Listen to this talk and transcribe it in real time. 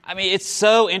I mean, it's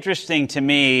so interesting to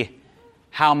me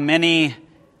how many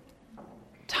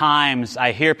times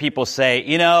I hear people say,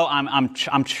 I'm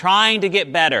trying to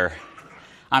get better.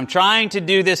 I'm trying to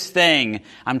do this thing.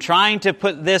 I'm trying to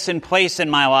put this in place in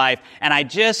my life, and I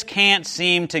just can't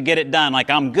seem to get it done. Like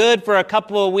I'm good for a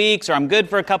couple of weeks or I'm good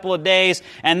for a couple of days,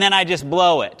 and then I just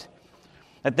blow it.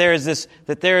 That there is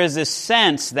this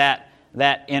sense that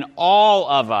in all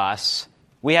of us,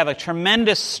 we have a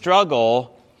tremendous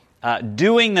struggle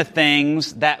doing the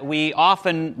things that we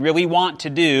often really want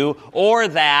to do, or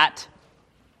that,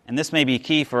 and this may be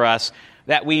key for us,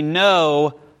 that we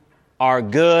know are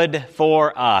good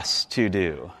for us to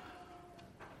do.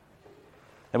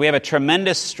 That we have a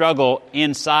tremendous struggle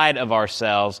inside of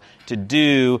ourselves to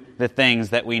do the things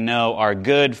that we know are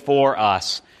good for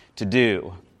us to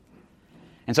do.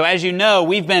 And so, as you know,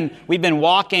 we've been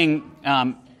walking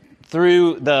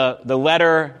through the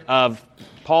letter of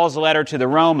Paul's letter to the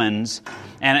Romans,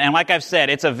 and like I've said,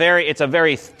 it's a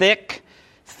very thick,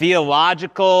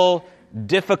 theological,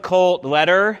 difficult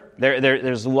letter.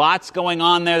 There's lots going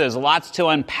on there. There's lots to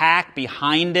unpack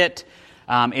behind it.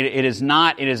 It is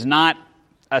not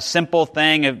a simple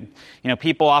thing.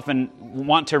 People often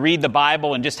want to read the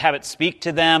Bible and just have it speak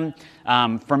to them.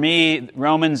 For me,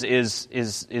 Romans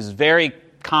is very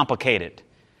complicated,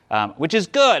 which is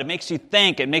good. It makes you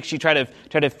think. It makes you try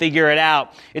to figure it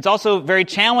out. It's also very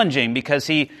challenging because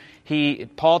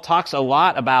Paul talks a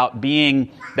lot about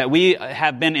that we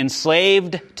have been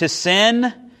enslaved to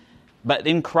sin, but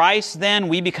in Christ then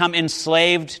we become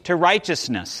enslaved to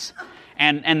righteousness.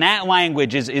 And that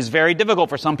language is very difficult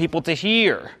for some people to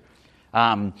hear.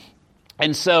 And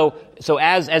so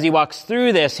as he walks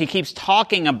through this, he keeps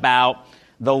talking about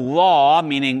the law,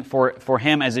 meaning for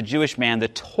him as a Jewish man, the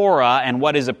Torah, and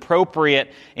what is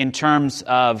appropriate in terms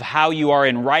of how you are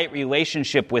in right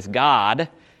relationship with God.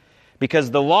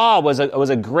 Because the law was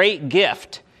a great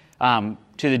gift to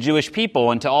the Jewish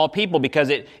people and to all people, because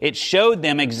it showed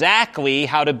them exactly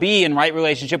how to be in right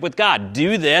relationship with God.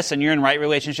 Do this and you're in right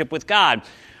relationship with God.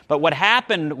 But what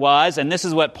happened was, and this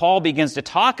is what Paul begins to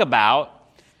talk about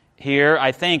here,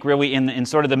 I think, really in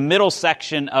sort of the middle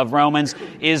section of Romans,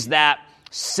 is that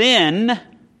sin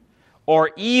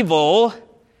or evil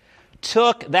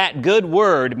took that good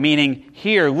word, meaning,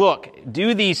 here, look,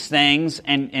 do these things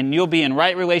and you'll be in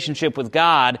right relationship with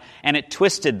God, and it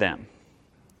twisted them.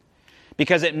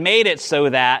 Because it made it so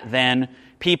that then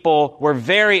people were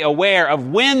very aware of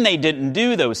when they didn't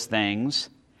do those things,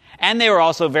 and they were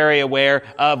also very aware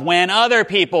of when other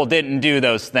people didn't do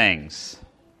those things.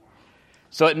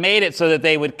 So it made it so that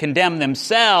they would condemn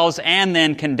themselves and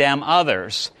then condemn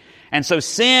others. And so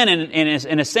sin,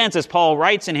 in a sense, as Paul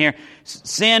writes in here,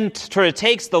 sin sort of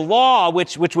takes the law,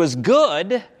 which was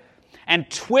good, and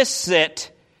twists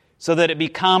it so that it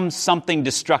becomes something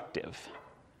destructive.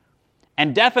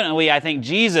 And definitely, I think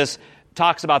Jesus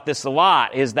talks about this a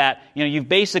lot, is that, you've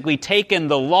basically taken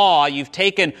the law, you've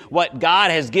taken what God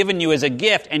has given you as a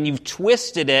gift, and you've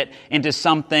twisted it into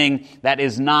something that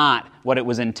is not what it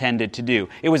was intended to do.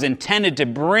 It was intended to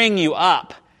bring you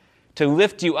up, to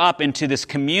lift you up into this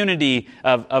community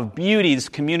of beauty, this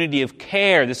community of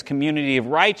care, this community of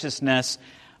righteousness.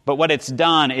 But what it's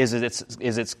done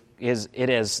is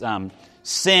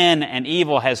sin and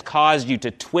evil has caused you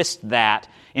to twist that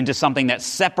into something that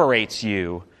separates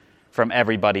you from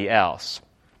everybody else.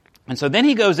 And so then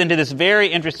he goes into this very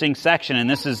interesting section, and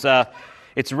this is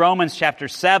it's Romans chapter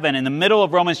 7. In the middle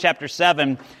of Romans chapter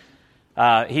 7,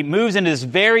 he moves into this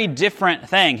very different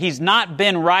thing. He's not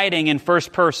been writing in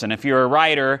first person. If you're a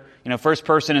writer, first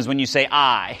person is when you say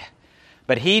I.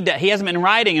 But he hasn't been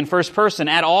writing in first person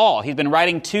at all. He's been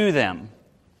writing to them.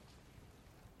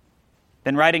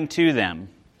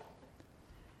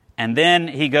 And then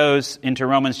he goes into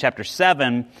Romans chapter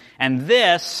 7, and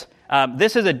this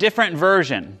is a different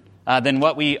version than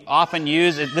what we often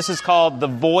use. This is called the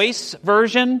Voice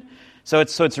version. So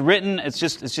it's written. It's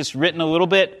just written a little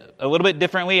bit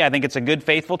differently. I think it's a good,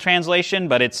 faithful translation,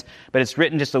 but it's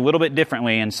written just a little bit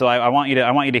differently. And so I want you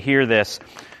to hear this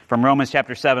from Romans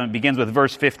chapter 7. It begins with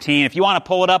verse 15. If you want to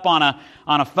pull it up on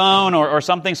a phone or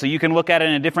something, so you can look at it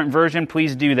in a different version,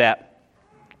 please do that.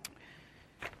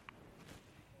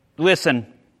 Listen,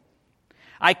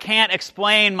 I can't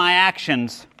explain my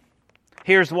actions.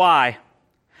 Here's why.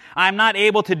 I'm not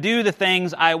able to do the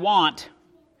things I want,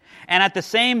 and at the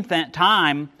same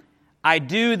time, I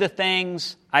do the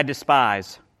things I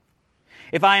despise.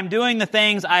 If I am doing the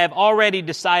things I have already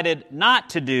decided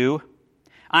not to do,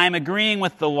 I am agreeing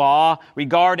with the law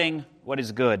regarding what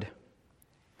is good.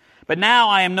 But now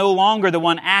I am no longer the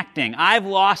one acting. I've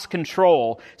lost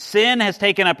control. Sin has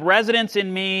taken up residence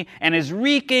in me and is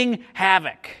wreaking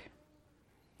havoc.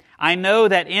 I know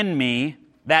that in me,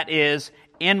 that is,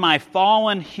 in my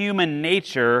fallen human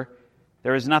nature,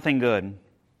 there is nothing good.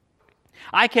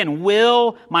 I can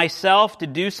will myself to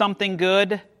do something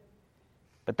good,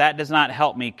 but that does not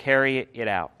help me carry it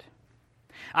out.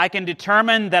 I can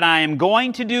determine that I am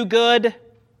going to do good,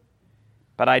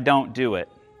 but I don't do it.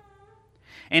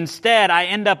 Instead, I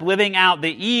end up living out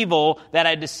the evil that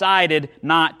I decided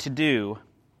not to do.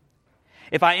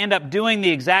 If I end up doing the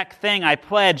exact thing I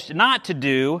pledged not to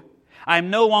do, I'm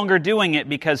no longer doing it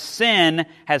because sin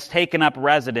has taken up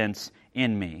residence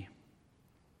in me.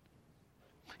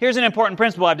 Here's an important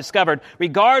principle I've discovered.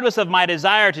 Regardless of my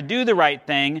desire to do the right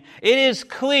thing, it is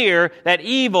clear that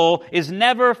evil is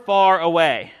never far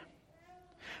away.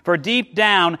 For deep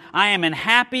down, I am in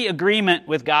happy agreement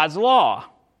with God's law.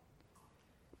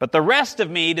 But the rest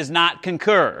of me does not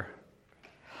concur.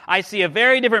 I see a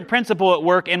very different principle at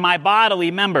work in my bodily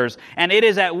members, and it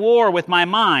is at war with my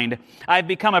mind. I've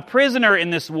become a prisoner in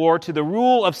this war to the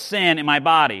rule of sin in my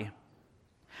body.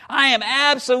 I am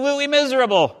absolutely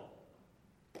miserable.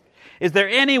 Is there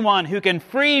anyone who can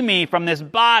free me from this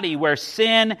body where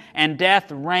sin and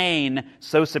death reign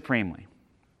so supremely?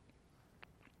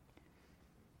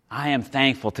 I am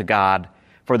thankful to God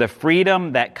for the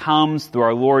freedom that comes through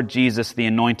our Lord Jesus, the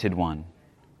Anointed One.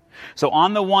 So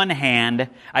on the one hand,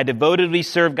 I devotedly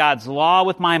serve God's law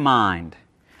with my mind,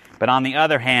 but on the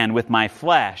other hand, with my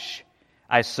flesh,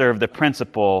 I serve the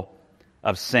principle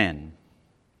of sin.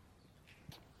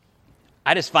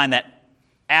 I just find that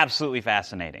absolutely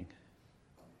fascinating.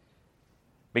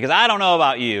 Because I don't know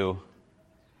about you,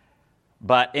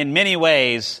 but in many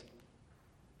ways,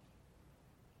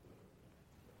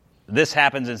 this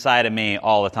happens inside of me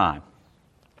all the time.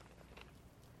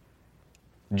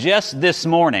 Just this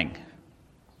morning,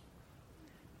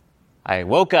 I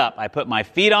woke up, I put my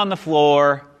feet on the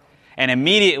floor, and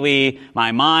immediately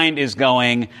my mind is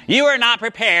going, you are not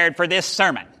prepared for this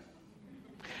sermon.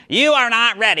 You are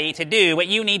not ready to do what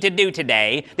you need to do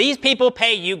today. These people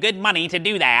pay you good money to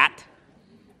do that.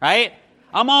 Right?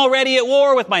 I'm already at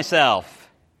war with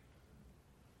myself.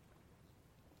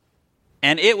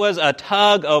 And it was a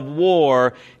tug of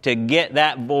war to get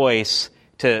that voice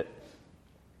to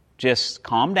just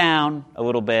calm down a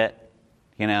little bit.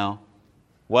 You know,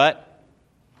 what?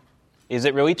 Is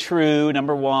it really true?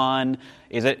 Number one.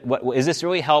 Is this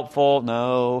really helpful?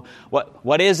 No.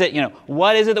 What is it? You know,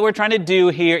 what is it that we're trying to do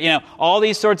here? You know, all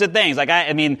these sorts of things. Like I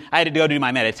had to go do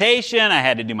my meditation. I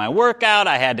had to do my workout.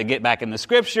 I had to get back in the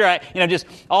Scripture. Just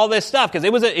all this stuff because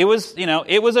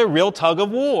it was a real tug of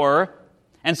war.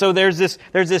 And so there's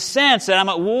this sense that I'm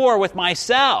at war with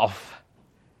myself,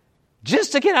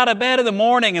 just to get out of bed in the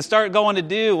morning and start going to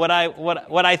do what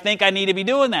I think I need to be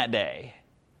doing that day.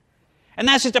 And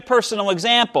that's just a personal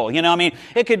example,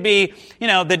 it could be,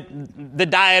 the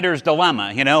dieter's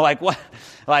dilemma,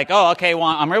 oh, okay, well,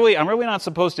 I'm really not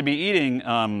supposed to be eating,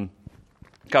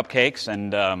 cupcakes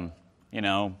and,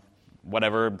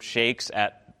 whatever shakes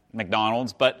at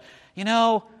McDonald's, but,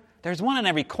 there's one in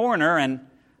every corner and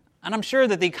I'm sure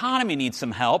that the economy needs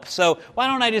some help, so why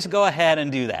don't I just go ahead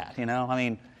and do that,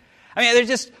 there's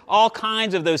just all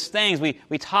kinds of those things.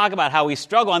 We talk about how we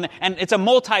struggle, and it's a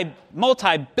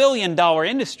multi-billion-dollar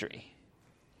industry.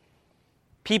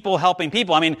 People helping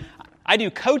people. I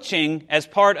do coaching as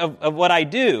part of what I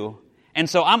do, and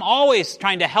so I'm always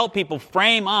trying to help people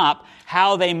frame up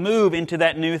how they move into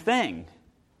that new thing.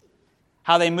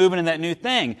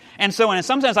 And so in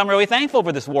some sense, I'm really thankful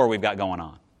for this war we've got going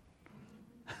on.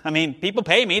 People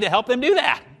pay me to help them do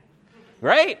that.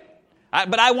 Great.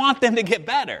 But I want them to get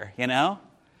better,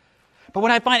 But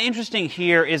what I find interesting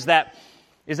here is that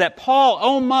Paul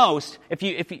almost, if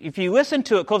you listen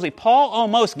to it closely, Paul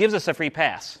almost gives us a free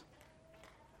pass.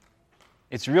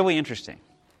 It's really interesting.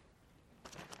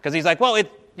 Because he's like, well,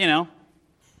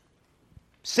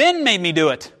 sin made me do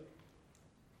it.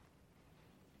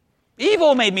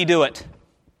 Evil made me do it.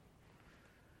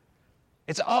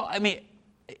 It's all,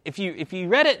 if you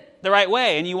read it the right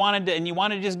way and you wanted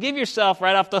to just give yourself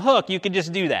right off the hook, you could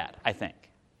just do that, I think.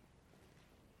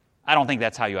 I don't think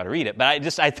that's how you ought to read it,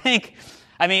 but I think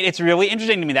it's really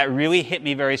interesting to me. That really hit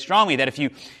me very strongly, that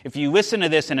if you listen to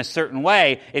this in a certain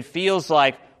way, it feels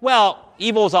like, well,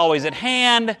 evil is always at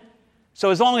hand, so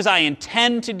as long as I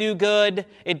intend to do good,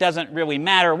 it doesn't really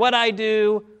matter what I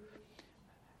do.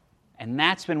 And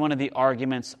that's been one of the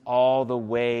arguments all the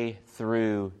way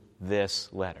through this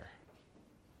letter.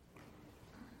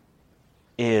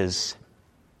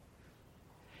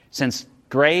 Since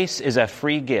grace is a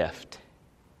free gift,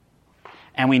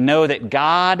 and we know that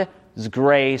God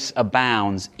grace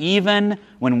abounds even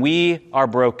when we are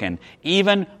broken,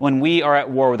 even when we are at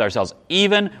war with ourselves,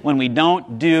 even when we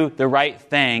don't do the right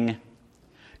thing.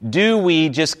 Do we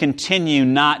just continue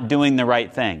not doing the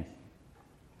right thing?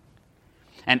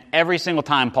 And every single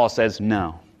time Paul says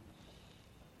no.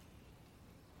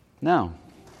 No.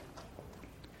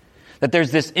 That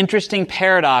there's this interesting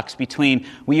paradox between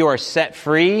you are set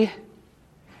free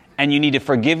and you need to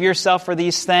forgive yourself for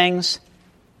these things,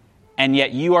 and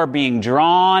yet you are being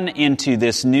drawn into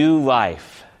this new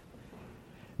life,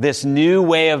 this new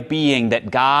way of being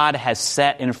that God has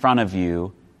set in front of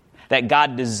you, that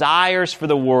God desires for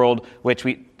the world, which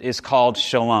is called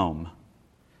shalom.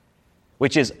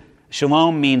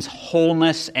 Shalom means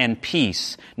wholeness and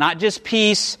peace. Not just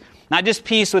peace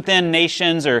within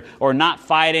nations or not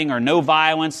fighting or no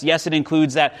violence. Yes, it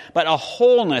includes that. But a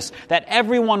wholeness, that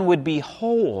everyone would be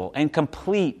whole and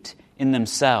complete in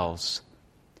themselves.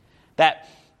 That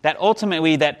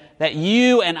ultimately that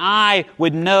you and I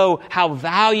would know how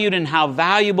valued and how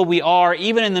valuable we are,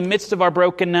 even in the midst of our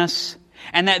brokenness.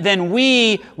 And that then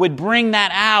we would bring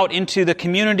that out into the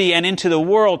community and into the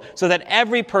world so that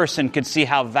every person could see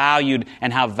how valued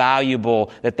and how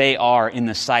valuable that they are in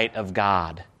the sight of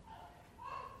God.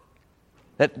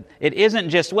 That it isn't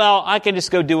just, well, I can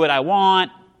just go do what I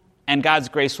want and God's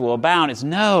grace will abound. It's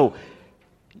no.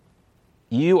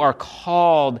 You are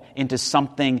called into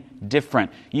something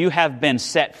different. You have been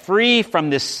set free from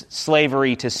this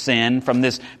slavery to sin, from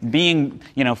this being,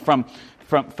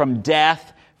 from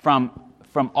death, from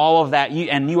all of that.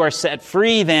 And you are set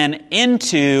free then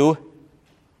into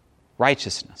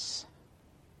righteousness.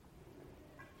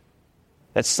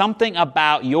 That something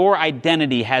about your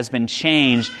identity has been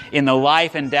changed in the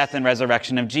life and death and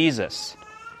resurrection of Jesus.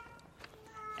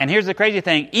 And here's the crazy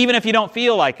thing, even if you don't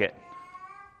feel like it.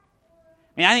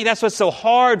 I think that's what's so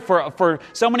hard for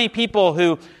so many people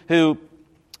who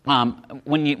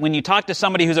when you talk to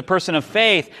somebody who's a person of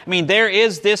faith, there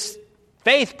is this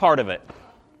faith part of it.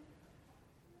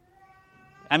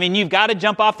 You've got to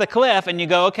jump off the cliff and you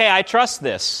go, okay, I trust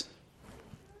this.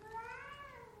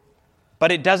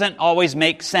 But it doesn't always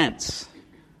make sense.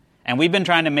 And we've been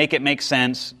trying to make it make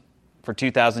sense for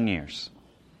 2,000 years.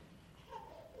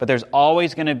 But there's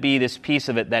always going to be this piece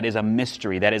of it that is a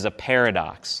mystery, that is a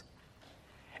paradox.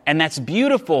 And that's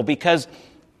beautiful because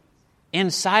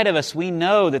inside of us we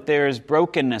know that there is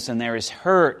brokenness and there is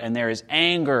hurt and there is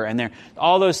anger and there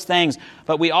all those things.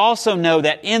 But we also know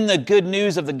that in the good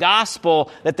news of the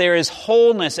gospel that there is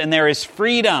wholeness and there is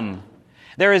freedom.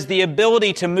 There is the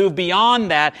ability to move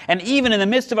beyond that, and even in the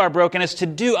midst of our brokenness, to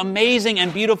do amazing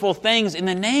and beautiful things in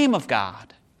the name of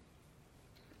God.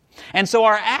 And so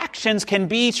our actions can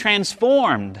be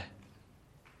transformed.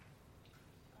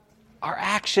 Our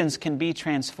actions can be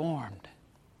transformed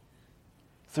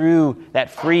through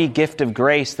that free gift of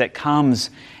grace that comes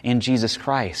in Jesus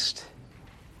Christ.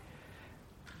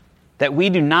 That we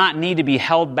do not need to be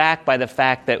held back by the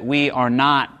fact that we are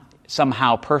not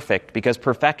somehow perfect, because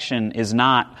perfection is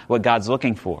not what God's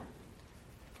looking for.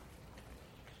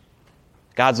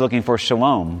 God's looking for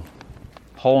shalom,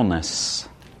 wholeness.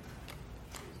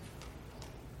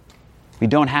 We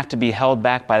don't have to be held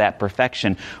back by that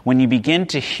perfection. When you begin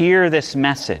to hear this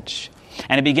message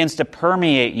and it begins to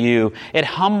permeate you, it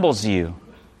humbles you.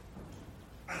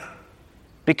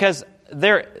 Because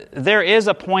there is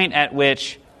a point at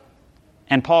which,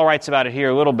 and Paul writes about it here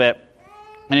a little bit,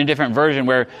 in a different version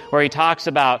where he talks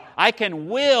about, I can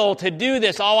will to do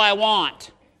this all I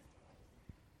want.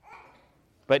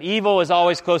 But evil is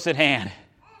always close at hand.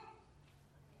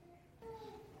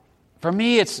 For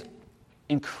me, it's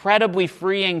incredibly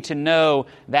freeing to know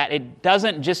that it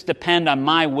doesn't just depend on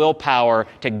my willpower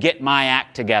to get my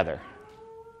act together.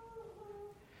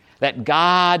 That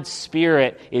God's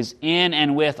Spirit is in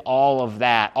and with all of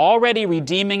that. Already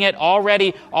redeeming it,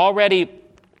 already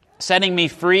setting me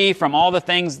free from all the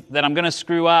things that I'm going to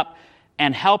screw up,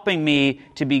 and helping me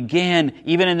to begin,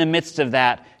 even in the midst of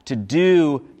that, to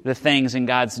do the things in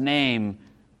God's name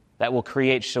that will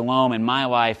create shalom in my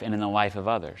life and in the life of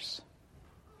others.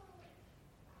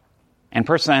 And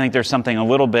personally, I think there's something a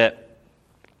little bit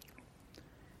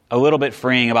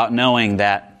freeing about knowing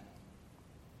that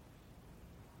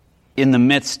in the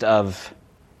midst of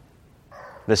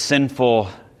the sinful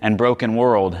and broken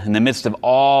world, in the midst of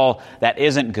all that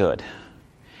isn't good,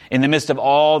 in the midst of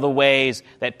all the ways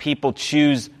that people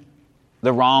choose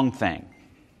the wrong thing,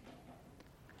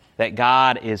 that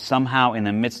God is somehow in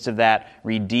the midst of that,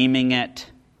 redeeming it,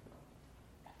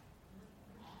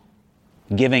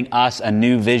 giving us a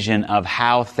new vision of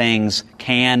how things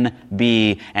can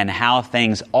be and how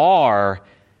things are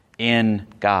in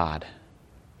God.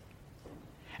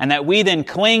 And that we then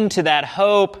cling to that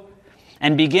hope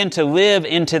and begin to live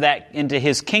into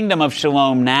His kingdom of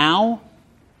shalom now,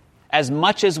 as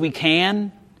much as we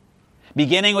can,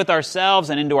 beginning with ourselves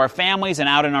and into our families and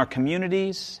out in our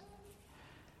communities.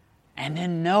 And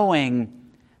then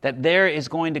knowing that there is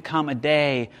going to come a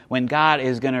day when God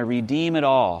is going to redeem it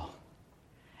all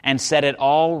and set it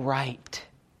all right.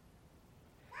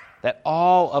 That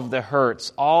all of the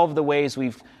hurts, all of the ways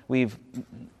we've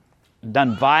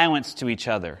done violence to each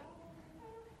other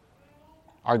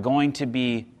are going to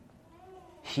be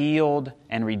healed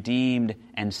and redeemed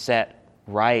and set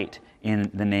right in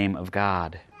the name of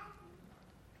God.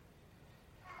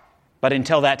 But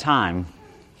until that time,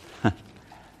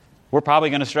 we're probably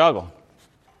going to struggle.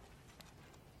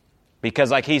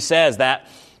 Because like he says, that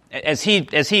as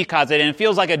he calls it, and it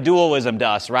feels like a dualism to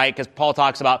us, right? Because Paul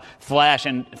talks about flesh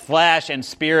and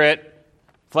spirit,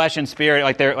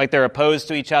 like they're opposed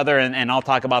to each other, and I'll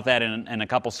talk about that in a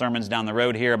couple sermons down the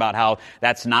road here about how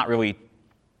that's not really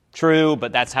true,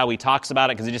 but that's how he talks about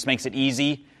it because it just makes it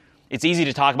easy. It's easy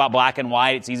to talk about black and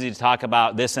white. It's easy to talk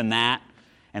about this and that,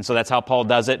 and so that's how Paul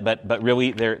does it. But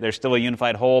really, they're still a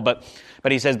unified whole. But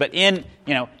he says, but in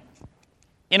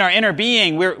our inner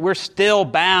being, we're still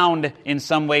bound in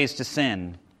some ways to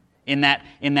sin, in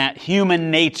that human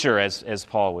nature, as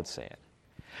Paul would say it.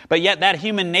 But yet that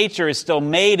human nature is still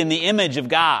made in the image of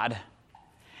God.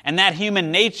 And that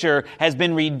human nature has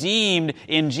been redeemed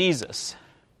in Jesus.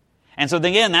 And so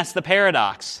again, that's the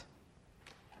paradox.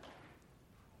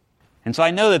 And so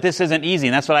I know that this isn't easy,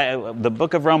 and that's what the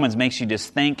book of Romans makes you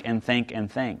just think and think and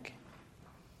think.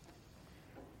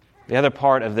 The other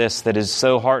part of this that is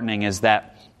so heartening is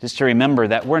that just to remember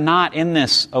that we're not in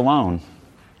this alone,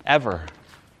 ever.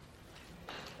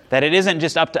 That it isn't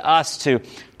just up to us to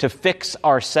fix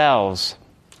ourselves.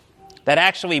 That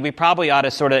actually we probably ought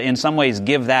to sort of in some ways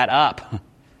give that up.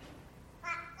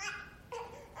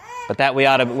 But that we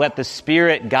ought to let the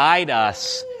Spirit guide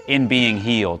us in being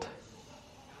healed.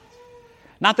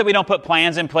 Not that we don't put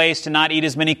plans in place to not eat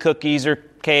as many cookies or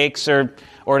cakes or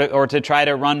to try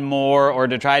to run more or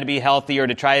to try to be healthy or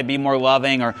to try to be more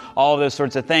loving or all of those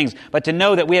sorts of things. But to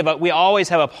know that we always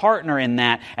have a partner in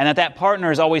that, and that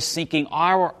partner is always seeking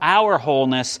our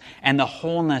wholeness and the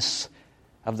wholeness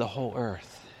of the whole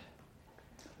earth.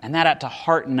 And that ought to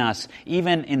hearten us,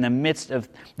 even in the midst of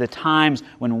the times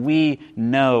when we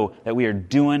know that we are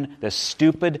doing the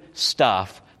stupid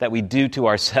stuff that we do to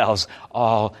ourselves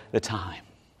all the time.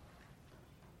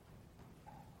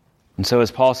 And so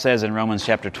as Paul says in Romans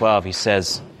chapter 12, he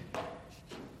says,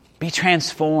 be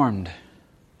transformed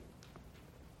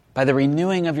by the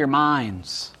renewing of your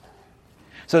minds,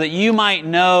 so that you might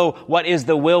know what is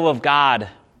the will of God,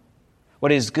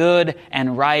 what is good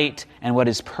and right and what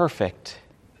is perfect.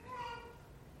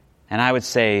 And I would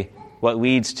say, what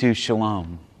leads to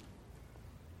shalom.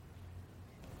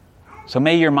 So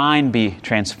may your mind be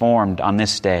transformed on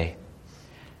this day,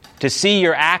 to see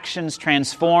your actions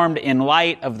transformed in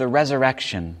light of the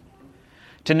resurrection,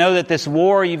 to know that this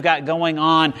war you've got going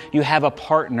on, you have a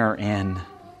partner in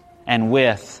and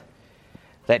with,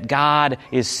 that God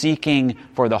is seeking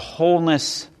for the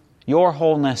wholeness, your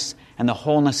wholeness, and the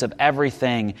wholeness of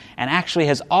everything, and actually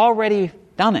has already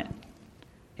done it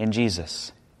in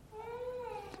Jesus.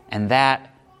 And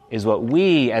that is what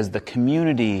we, as the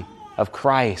community of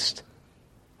Christ,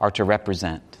 are to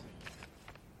represent.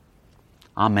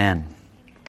 Amen.